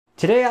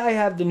Today I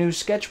have the new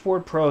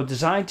Sketchboard Pro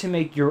designed to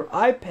make your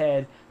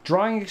iPad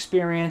drawing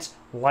experience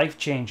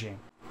life-changing.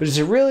 But is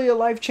it really a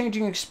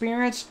life-changing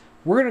experience?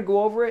 We're going to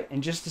go over it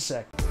in just a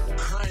sec.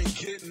 I ain't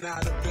getting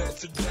out of bed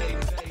today.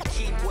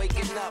 Keep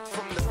waking up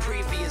from the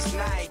previous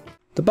night.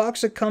 The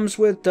box it comes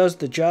with does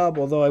the job,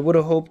 although I would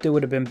have hoped it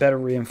would have been better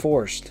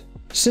reinforced.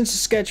 Since the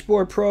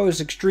Sketchboard Pro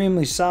is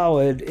extremely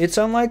solid, it's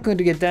unlikely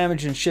to get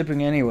damaged in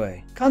shipping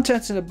anyway.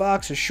 Contents in the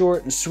box are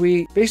short and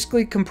sweet,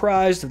 basically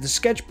comprised of the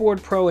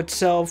Sketchboard Pro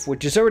itself,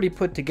 which is already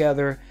put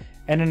together,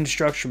 and an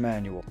instruction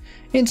manual.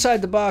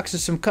 Inside the box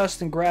is some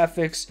custom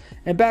graphics,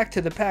 and back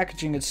to the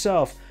packaging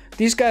itself.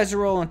 These guys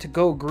are all into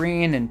go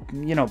green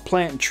and,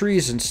 planting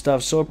trees and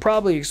stuff, so it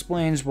probably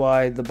explains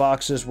why the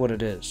box is what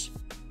it is.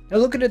 Now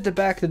looking at the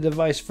back of the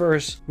device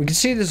first, we can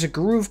see there's a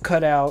groove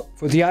cut out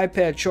for the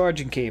iPad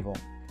charging cable.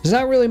 There's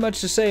not really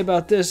much to say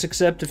about this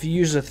except if you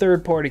use a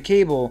third-party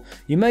cable,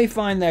 you may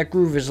find that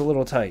groove is a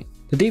little tight.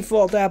 The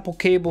default Apple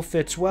cable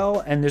fits well,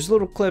 and there's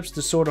little clips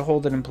to sort of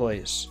hold it in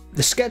place.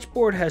 The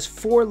sketchboard has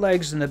 4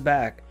 legs in the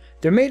back.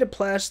 They're made of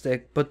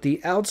plastic, but the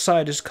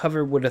outside is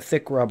covered with a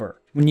thick rubber.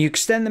 When you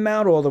extend them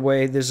out all the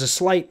way, there's a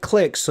slight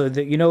click so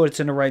that you know it's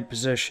in the right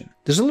position.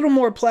 There's a little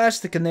more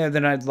plastic in there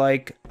than I'd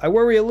like. I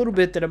worry a little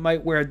bit that it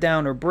might wear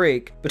down or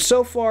break, but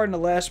so far in the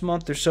last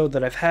month or so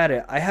that I've had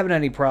it, I haven't had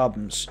any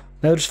problems.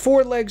 Now there's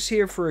 4 legs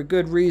here for a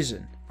good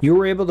reason. You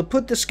were able to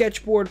put the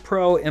Sketchboard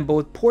Pro in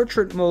both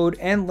portrait mode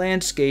and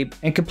landscape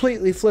and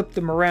completely flip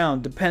them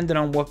around depending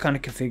on what kind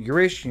of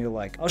configuration you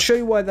like. I'll show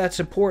you why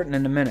that's important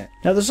in a minute.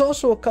 Now there's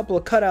also a couple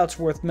of cutouts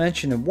worth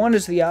mentioning. One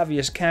is the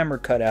obvious camera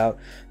cutout.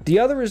 The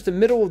other is the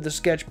middle of the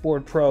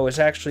Sketchboard Pro is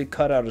actually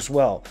cut out as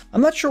well.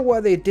 I'm not sure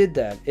why they did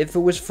that, if it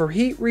was for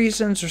heat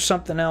reasons or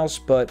something else,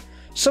 but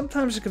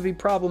sometimes it can be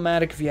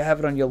problematic if you have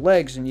it on your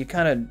legs and you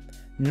kind of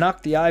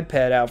knock the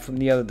iPad out from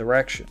the other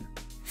direction.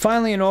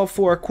 Finally, in all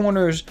 4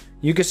 corners,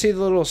 you can see the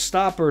little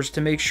stoppers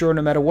to make sure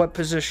no matter what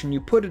position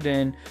you put it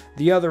in,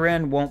 the other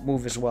end won't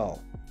move as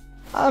well.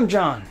 I'm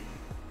John.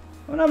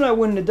 When I'm not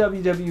winning the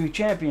WWE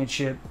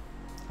Championship,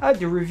 I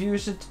do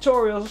reviews and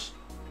tutorials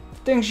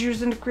for things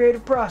used in the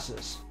creative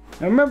process.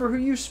 Now remember who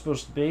you're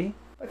supposed to be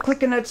by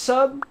clicking that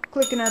sub,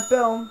 clicking that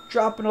bell,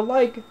 dropping a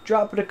like,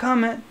 dropping a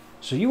comment,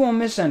 so you won't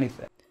miss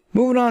anything.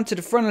 Moving on to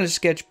the front of the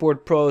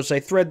Sketchboard Pro, as I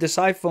thread this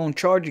iPhone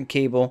charging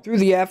cable through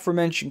the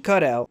aforementioned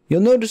cutout,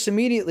 you'll notice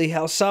immediately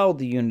how solid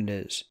the unit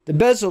is. The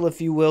bezel, if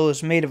you will,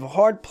 is made of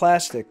hard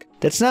plastic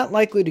that's not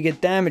likely to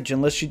get damaged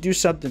unless you do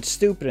something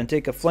stupid and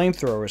take a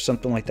flamethrower or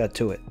something like that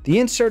to it. The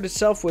insert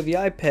itself where the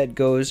iPad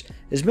goes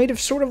is made of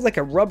sort of like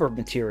a rubber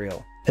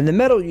material. And the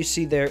metal you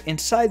see there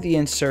inside the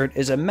insert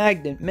is a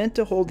magnet meant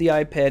to hold the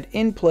iPad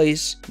in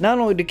place, not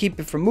only to keep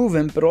it from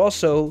moving, but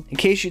also in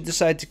case you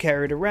decide to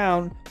carry it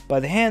around by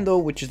the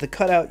handle, which is the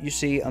cutout you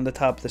see on the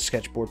top of the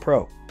Sketchboard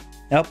Pro.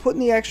 Now putting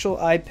the actual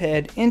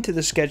iPad into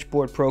the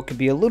Sketchboard Pro can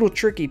be a little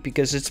tricky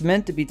because it's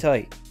meant to be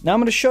tight. Now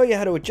I'm going to show you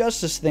how to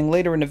adjust this thing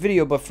later in the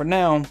video, but for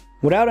now,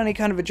 without any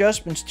kind of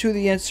adjustments to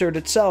the insert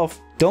itself,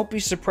 don't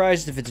be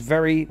surprised if it's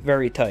very,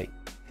 very tight.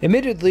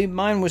 Admittedly,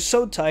 mine was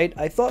so tight,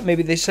 I thought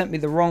maybe they sent me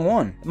the wrong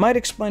one. It might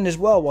explain as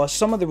well why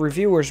some of the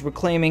reviewers were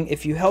claiming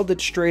if you held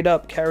it straight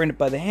up, carrying it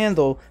by the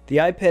handle, the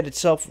iPad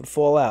itself would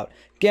fall out.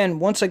 Again,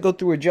 once I go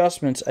through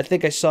adjustments, I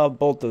think I solved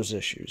both those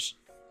issues.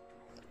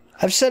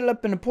 I've set it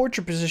up in a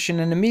portrait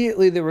position and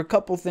immediately there were a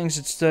couple things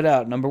that stood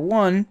out. Number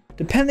one,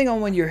 depending on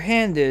when your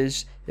hand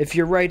is, if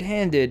you're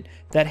right-handed,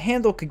 that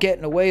handle could get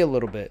in the way a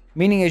little bit.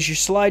 Meaning as you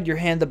slide your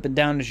hand up and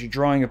down as you're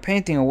drawing or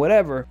painting or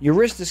whatever, your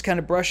wrist is kind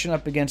of brushing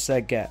up against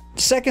that gap.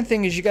 The second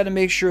thing is you got to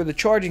make sure the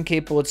charging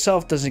cable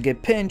itself doesn't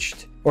get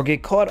pinched or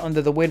get caught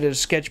under the weight of the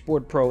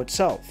Sketchboard Pro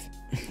itself.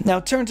 Now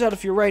it turns out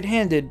if you're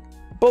right-handed,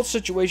 both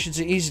situations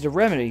are easy to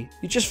remedy.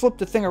 You just flip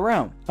the thing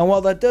around. And while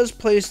that does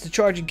place the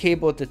charging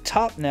cable at the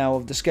top now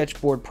of the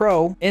Sketchboard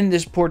Pro in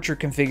this portrait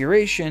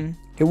configuration,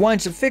 it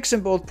winds up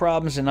fixing both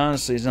problems and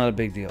honestly is not a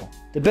big deal.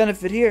 The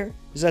benefit here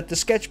is that the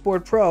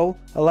Sketchboard Pro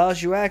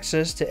allows you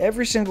access to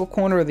every single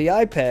corner of the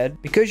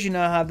iPad because you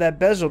now have that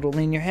bezel to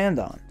lean your hand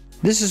on.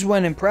 This is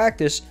when in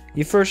practice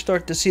you first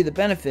start to see the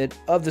benefit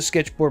of the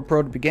Sketchboard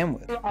Pro to begin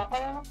with.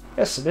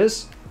 Yes it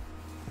is.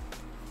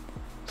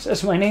 It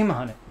says my name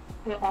on it.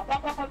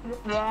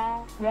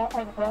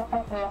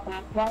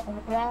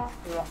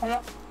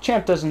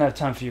 Champ doesn't have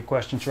time for your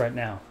questions right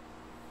now.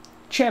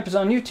 Champ is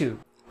on YouTube.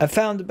 I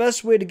found the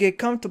best way to get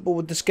comfortable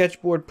with the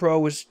Sketchboard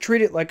Pro is to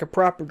treat it like a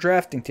proper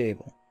drafting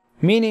table.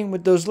 Meaning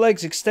with those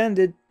legs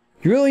extended,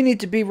 you really need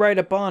to be right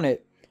up on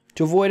it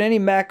to avoid any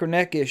back or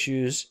neck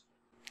issues,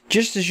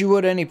 just as you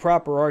would any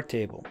proper art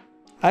table.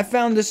 I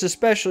found this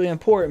especially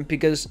important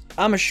because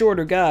I'm a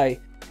shorter guy,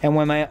 and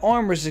when my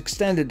arm was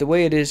extended the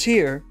way it is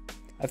here,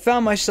 I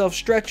found myself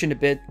stretching a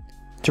bit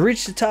to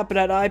reach the top of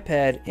that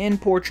iPad in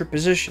portrait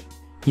position.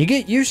 You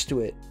get used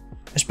to it,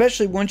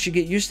 especially once you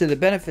get used to the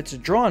benefits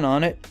of drawing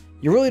on it.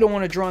 You really don't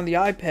want to draw on the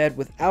iPad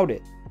without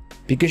it,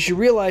 because you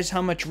realize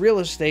how much real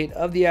estate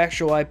of the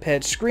actual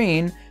iPad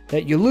screen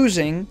that you're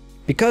losing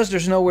because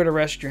there's nowhere to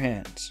rest your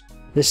hands.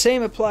 The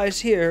same applies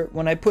here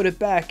when I put it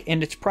back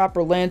in its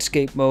proper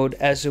landscape mode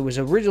as it was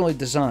originally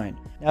designed.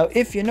 Now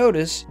if you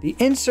notice, the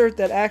insert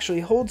that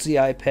actually holds the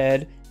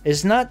iPad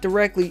is not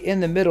directly in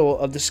the middle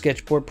of the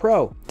Sketchboard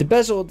Pro. The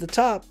bezel at the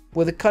top,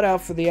 where the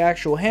cutout for the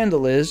actual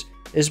handle is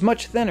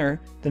much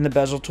thinner than the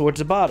bezel towards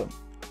the bottom.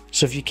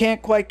 So if you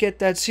can't quite get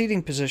that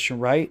seating position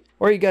right,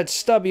 or you got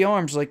stubby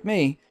arms like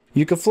me,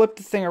 you can flip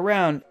the thing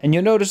around and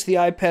you'll notice the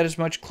iPad is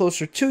much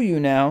closer to you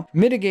now,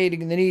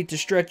 mitigating the need to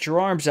stretch your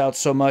arms out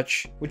so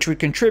much, which would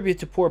contribute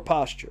to poor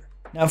posture.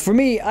 Now for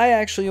me, I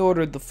actually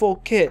ordered the full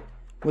kit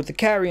with the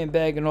carrying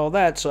bag and all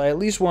that, so I at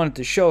least wanted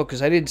to show it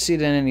because I didn't see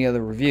it in any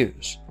other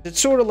reviews. It's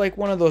sort of like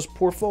one of those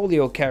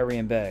portfolio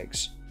carrying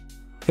bags.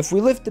 If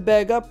we lift the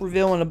bag up,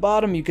 revealing the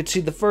bottom, you can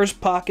see the first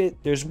pocket.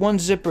 There's one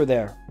zipper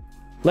there.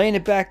 Laying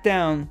it back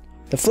down,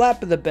 the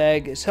flap of the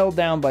bag is held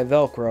down by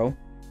Velcro.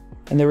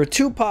 And there are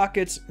two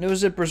pockets, no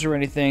zippers or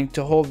anything,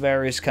 to hold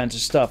various kinds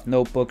of stuff,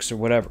 notebooks or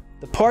whatever.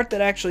 The part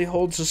that actually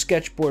holds the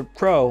Sketchboard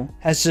Pro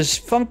has this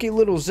funky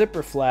little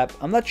zipper flap.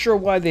 I'm not sure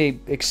why they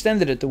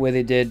extended it the way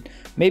they did.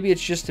 Maybe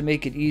it's just to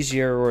make it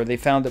easier, or they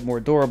found it more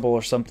durable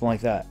or something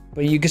like that.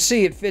 But you can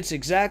see it fits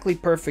exactly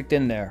perfect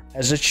in there.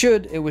 As it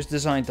should, it was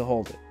designed to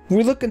hold it. When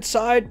we look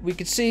inside, we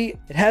can see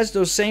it has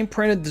those same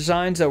printed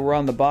designs that were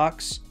on the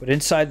box, but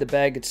inside the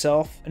bag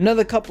itself.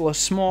 Another couple of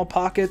small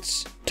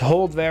pockets to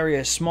hold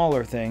various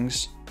smaller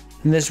things.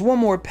 And there's one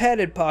more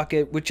padded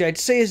pocket, which I'd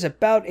say is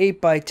about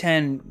 8 by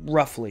 10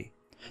 roughly.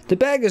 The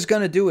bag is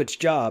going to do its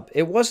job.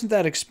 It wasn't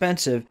that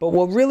expensive, but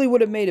what really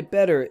would have made it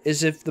better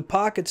is if the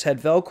pockets had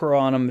Velcro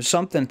on them or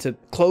something to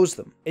close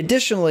them.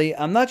 Additionally,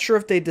 I'm not sure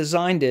if they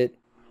designed it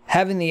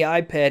having the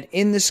iPad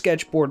in the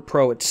Sketchboard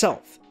Pro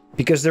itself,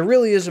 because there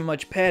really isn't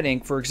much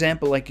padding, for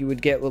example, like you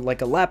would get with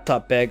like a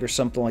laptop bag or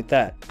something like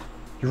that.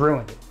 You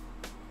ruined it.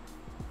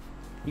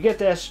 You get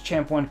to ask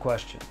Champ one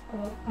question.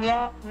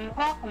 No,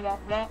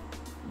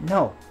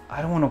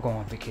 I don't want to go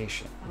on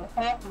vacation.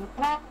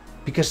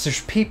 Because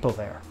there's people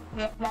there.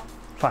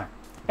 Fine.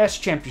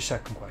 Ask Champ your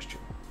second question.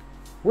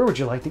 Where would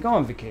you like to go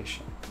on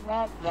vacation?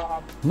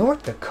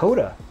 North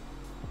Dakota?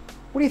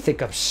 What do you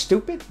think, I'm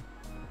stupid?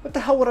 What the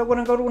hell would I want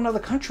to go to another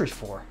country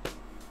for?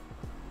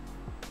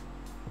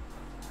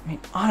 I mean,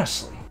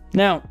 honestly.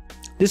 Now,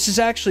 this is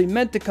actually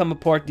meant to come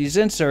apart, these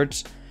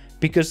inserts,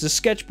 because the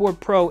Sketchboard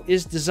Pro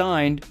is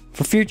designed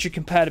for future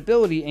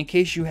compatibility in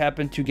case you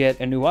happen to get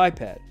a new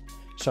iPad.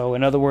 So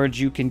in other words,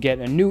 you can get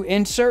a new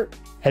insert,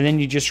 and then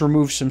you just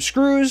remove some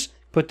screws,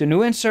 put the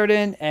new insert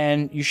in,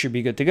 and you should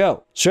be good to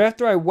go. So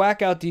after I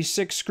whack out these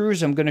 6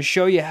 screws, I'm going to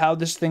show you how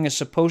this thing is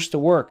supposed to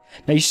work.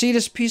 Now you see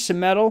this piece of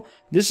metal?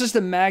 This is the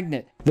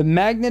magnet. The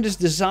magnet is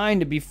designed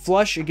to be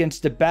flush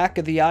against the back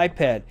of the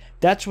iPad.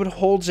 That's what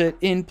holds it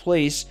in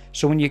place,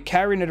 so when you're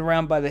carrying it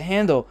around by the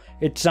handle,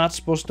 it's not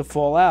supposed to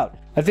fall out.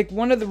 I think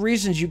one of the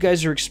reasons you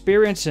guys are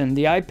experiencing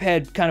the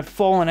iPad kind of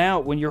falling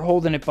out when you're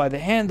holding it by the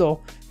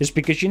handle is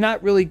because you're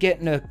not really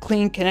getting a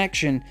clean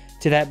connection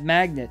to that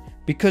magnet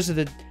because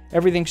of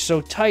everything's so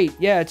tight.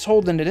 Yeah, it's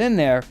holding it in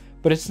there,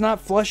 but it's not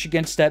flush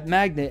against that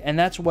magnet, and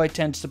that's why it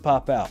tends to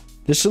pop out.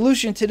 The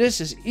solution to this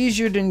is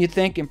easier than you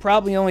think and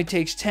probably only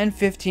takes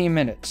 10-15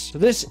 minutes. So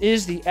this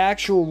is the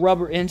actual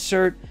rubber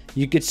insert.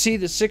 You could see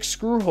the 6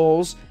 screw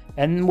holes,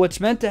 and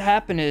what's meant to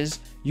happen is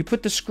you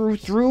put the screw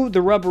through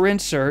the rubber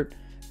insert,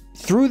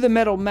 through the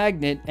metal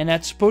magnet, and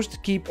that's supposed to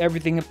keep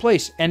everything in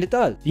place, and it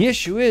does. The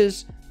issue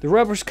is the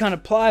rubber's kind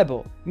of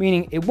pliable,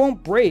 meaning it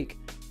won't break,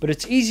 but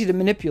it's easy to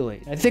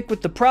manipulate. I think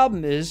what the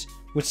problem is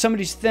with some of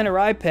these thinner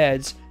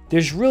iPads,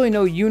 there's really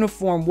no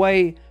uniform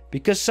way,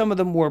 because some of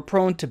them were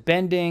prone to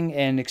bending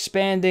and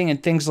expanding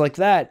and things like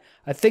that.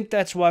 I think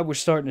that's why we're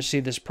starting to see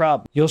this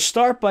problem. You'll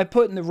start by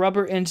putting the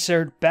rubber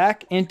insert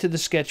back into the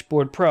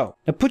Sketchboard Pro.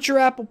 Now put your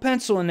Apple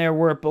Pencil in there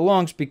where it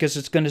belongs, because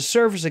it's going to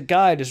serve as a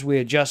guide as we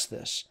adjust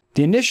this.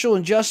 The initial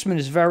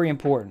adjustment is very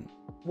important.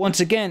 Once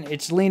again,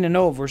 it's leaning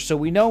over, so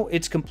we know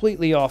it's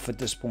completely off at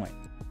this point.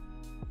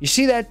 You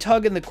see that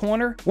tug in the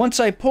corner? Once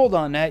I pulled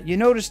on that, you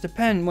notice the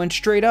pen went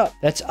straight up.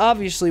 That's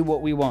obviously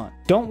what we want.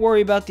 Don't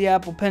worry about the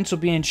Apple Pencil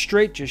being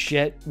straight just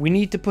yet. We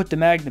need to put the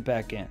magnet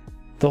back in.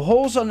 The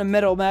holes on the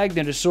metal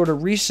magnet are sort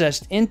of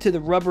recessed into the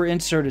rubber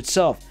insert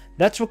itself.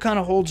 That's what kind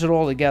of holds it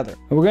all together.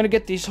 And we're going to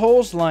get these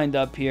holes lined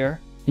up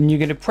here, and you're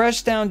going to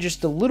press down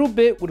just a little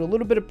bit with a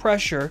little bit of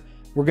pressure.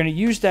 We're going to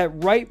use that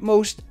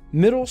rightmost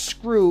middle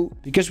screw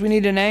because we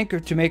need an anchor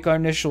to make our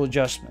initial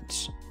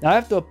adjustments. Now I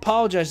have to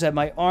apologize that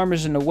my arm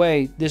is in the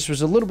way. This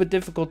was a little bit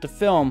difficult to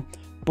film,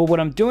 but what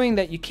I'm doing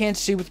that you can't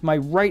see with my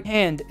right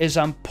hand is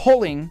I'm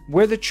pulling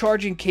where the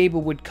charging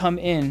cable would come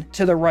in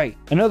to the right.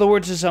 In other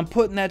words, as I'm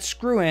putting that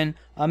screw in,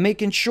 I'm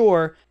making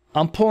sure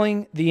I'm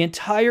pulling the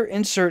entire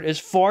insert as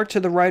far to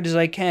the right as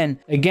I can,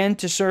 again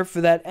to serve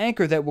for that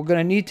anchor that we're going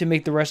to need to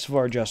make the rest of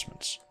our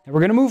adjustments. And we're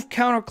going to move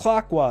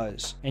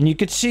counterclockwise, and you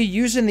can see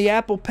using the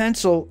Apple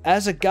Pencil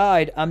as a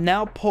guide, I'm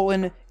now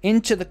pulling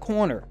into the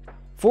corner.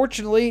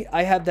 Fortunately,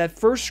 I have that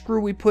first screw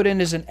we put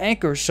in as an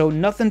anchor, so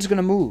nothing's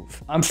gonna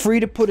move. I'm free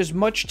to put as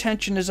much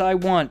tension as I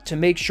want to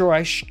make sure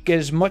I get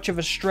as much of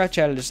a stretch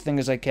out of this thing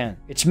as I can.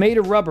 It's made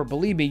of rubber,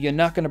 believe me, you're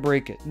not gonna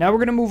break it. Now we're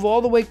gonna move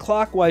all the way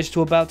clockwise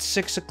to about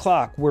 6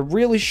 o'clock. We're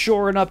really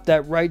shoring up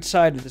that right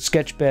side of the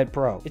Sketchboard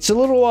Pro. It's a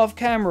little off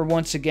camera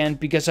once again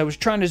because I was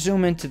trying to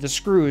zoom into the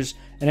screws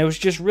and it was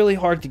just really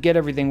hard to get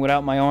everything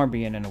without my arm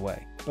being in the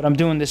way. But I'm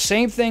doing the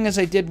same thing as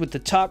I did with the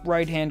top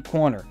right hand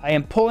corner. I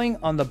am pulling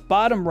on the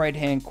bottom right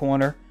hand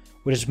corner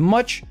with as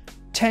much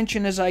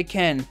tension as I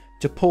can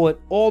to pull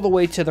it all the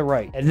way to the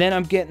right. And then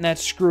I'm getting that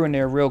screw in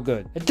there real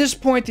good. At this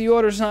point the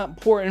order is not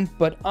important,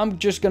 but I'm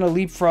just going to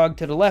leapfrog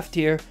to the left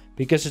here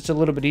because it's a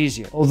little bit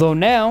easier. Although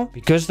now,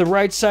 because the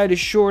right side is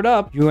shored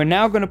up, you are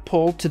now going to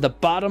pull to the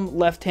bottom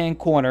left hand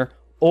corner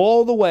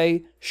all the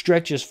way,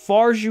 stretch as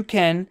far as you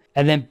can,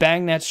 and then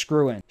bang that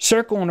screw in.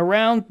 Circling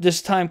around,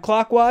 this time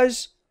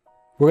clockwise,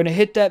 we're going to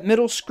hit that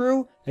middle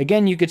screw.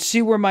 Again, you can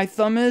see where my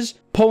thumb is,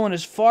 pulling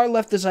as far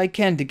left as I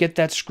can to get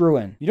that screw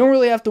in. You don't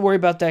really have to worry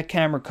about that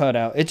camera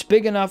cutout. It's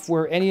big enough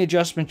where any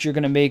adjustments you're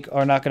going to make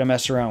are not going to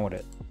mess around with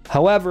it.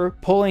 However,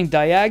 pulling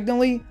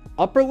diagonally,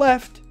 upper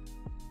left,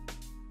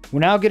 we're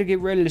now going to get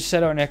ready to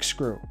set our next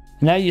screw.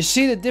 Now you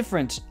see the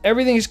difference.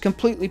 Everything is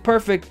completely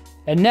perfect.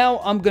 And now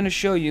I'm going to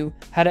show you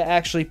how to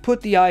actually put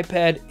the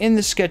iPad in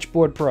the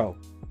Sketchboard Pro.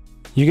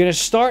 You're going to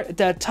start at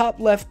that top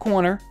left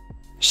corner,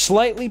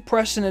 slightly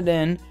pressing it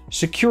in,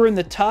 securing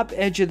the top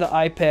edge of the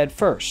iPad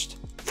first.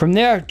 From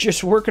there,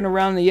 just working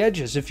around the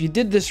edges. If you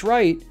did this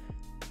right,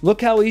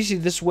 look how easy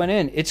this went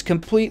in. It's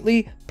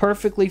completely,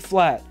 perfectly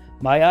flat.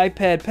 My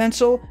iPad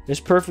pencil is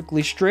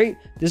perfectly straight.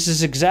 This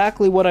is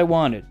exactly what I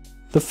wanted.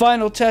 The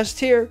final test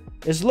here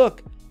is,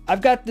 look,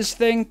 I've got this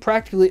thing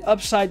practically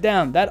upside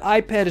down. That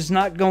iPad is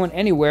not going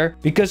anywhere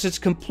because it's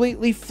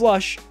completely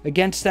flush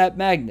against that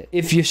magnet.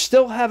 If you're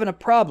still having a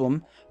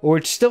problem or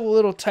it's still a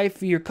little tight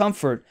for your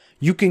comfort,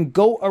 you can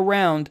go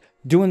around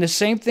doing the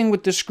same thing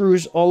with the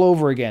screws all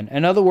over again.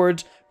 In other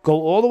words, go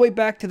all the way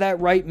back to that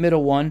right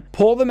middle one,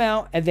 pull them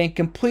out, and then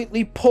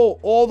completely pull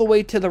all the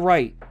way to the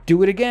right.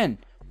 Do it again.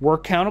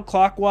 Work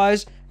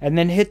counterclockwise and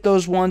then hit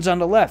those ones on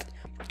the left.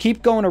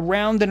 Keep going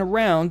around and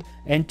around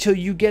until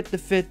you get the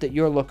fit that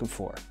you're looking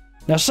for.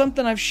 Now,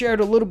 something I've shared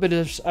a little bit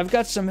is I've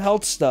got some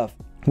health stuff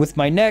with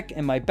my neck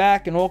and my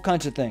back and all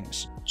kinds of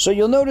things. So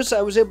you'll notice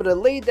I was able to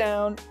lay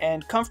down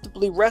and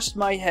comfortably rest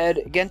my head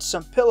against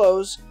some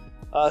pillows,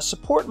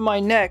 supporting my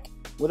neck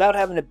without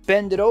having to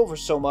bend it over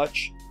so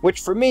much,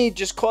 which for me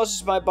just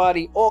causes my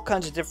body all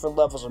kinds of different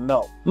levels of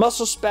melt,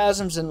 muscle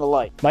spasms and the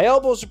like. My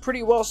elbows are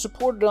pretty well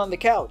supported on the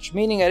couch,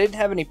 meaning I didn't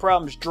have any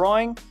problems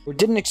drawing or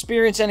didn't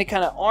experience any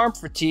kind of arm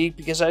fatigue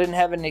because I didn't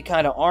have any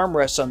kind of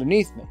armrests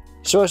underneath me.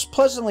 So I was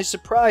pleasantly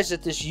surprised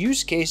at this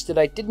use case that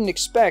I didn't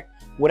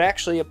expect would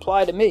actually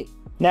apply to me.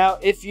 Now,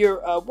 if you're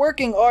a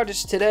working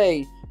artist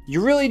today,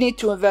 you really need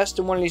to invest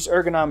in one of these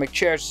ergonomic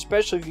chairs,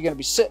 especially if you're going to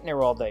be sitting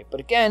there all day. But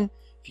again,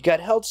 if you got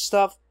health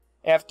stuff,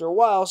 after a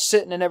while,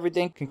 sitting and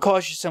everything can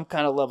cause you some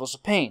kind of levels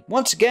of pain.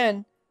 Once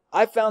again,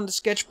 I found the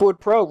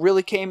Sketchboard Pro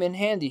really came in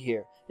handy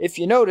here. If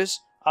you notice,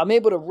 I'm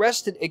able to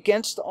rest it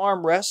against the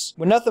armrests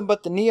with nothing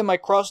but the knee of my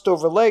crossed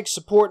over legs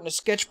supporting the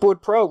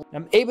Sketchboard Pro.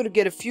 I'm able to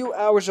get a few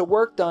hours of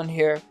work done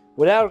here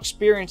without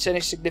experiencing any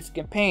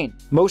significant pain.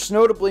 Most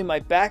notably, my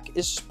back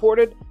is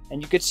supported,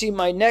 and you can see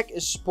my neck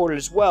is supported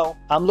as well.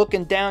 I'm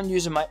looking down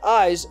using my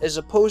eyes as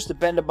opposed to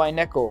bending my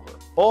neck over.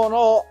 All in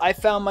all, I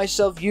found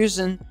myself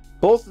using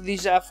both of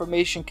these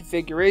affirmation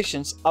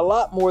configurations a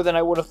lot more than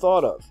I would have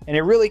thought of, and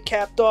it really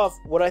capped off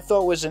what I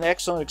thought was an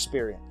excellent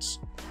experience.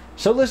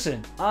 So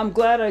listen, I'm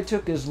glad I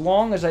took as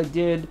long as I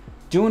did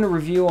doing a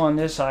review on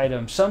this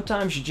item.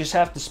 Sometimes you just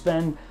have to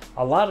spend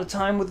a lot of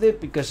time with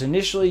it because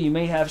initially you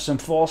may have some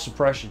false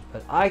impressions,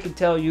 but I can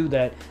tell you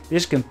that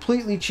this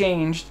completely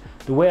changed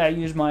the way I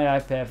use my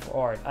iPad for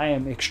art. I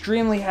am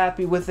extremely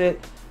happy with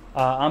it.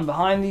 I'm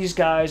behind these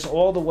guys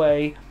all the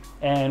way,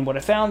 and what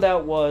I found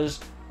out was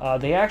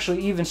they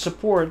actually even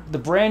support the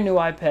brand new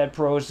iPad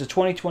Pros, the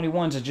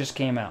 2021s that just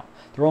came out.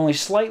 They're only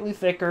slightly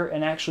thicker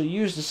and actually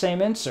use the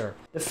same insert.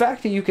 The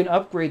fact that you can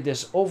upgrade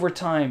this over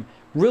time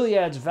really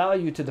adds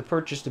value to the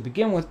purchase to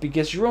begin with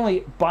because you're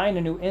only buying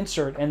a new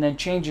insert and then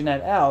changing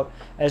that out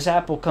as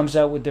Apple comes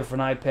out with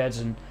different iPads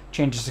and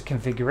changes the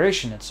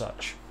configuration and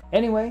such.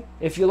 Anyway,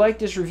 if you like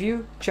this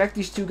review, check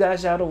these two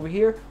guys out over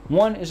here.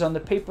 One is on the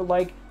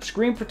paper-like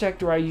screen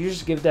protector I use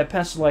to give that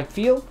pencil-like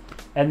feel,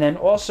 and then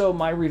also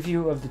my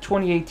review of the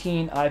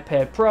 2018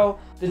 iPad Pro.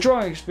 The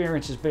drawing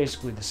experience is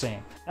basically the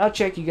same. I'll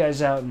check you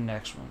guys out in the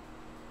next one.